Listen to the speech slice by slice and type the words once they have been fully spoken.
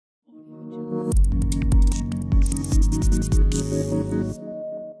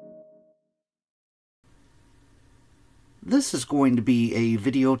This is going to be a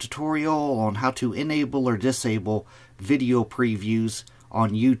video tutorial on how to enable or disable video previews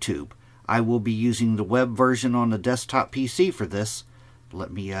on YouTube. I will be using the web version on the desktop PC for this.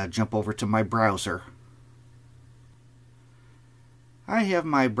 Let me jump over to my browser. I have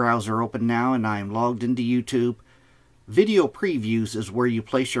my browser open now and I'm logged into YouTube. Video previews is where you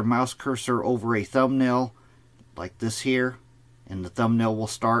place your mouse cursor over a thumbnail like this here, and the thumbnail will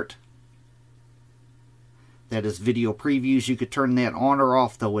start. That is video previews. You could turn that on or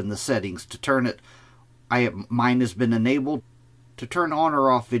off though in the settings. To turn it, mine has been enabled. To turn on or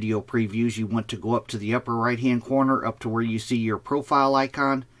off video previews, you want to go up to the upper right hand corner up to where you see your profile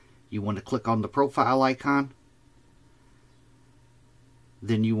icon. You want to click on the profile icon.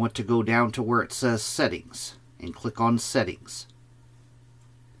 Then you want to go down to where it says settings and click on settings.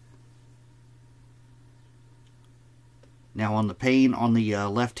 Now on the pane on the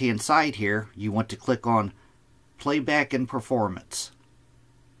left hand side here, you want to click on Playback and Performance.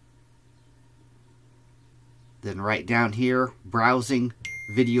 Then right down here, browsing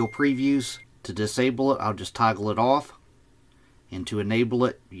video previews. To disable it, I'll just toggle it off. And to enable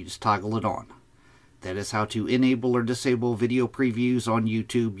it, you just toggle it on. That is how to enable or disable video previews on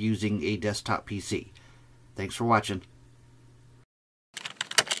YouTube using a desktop PC. Thanks for watching.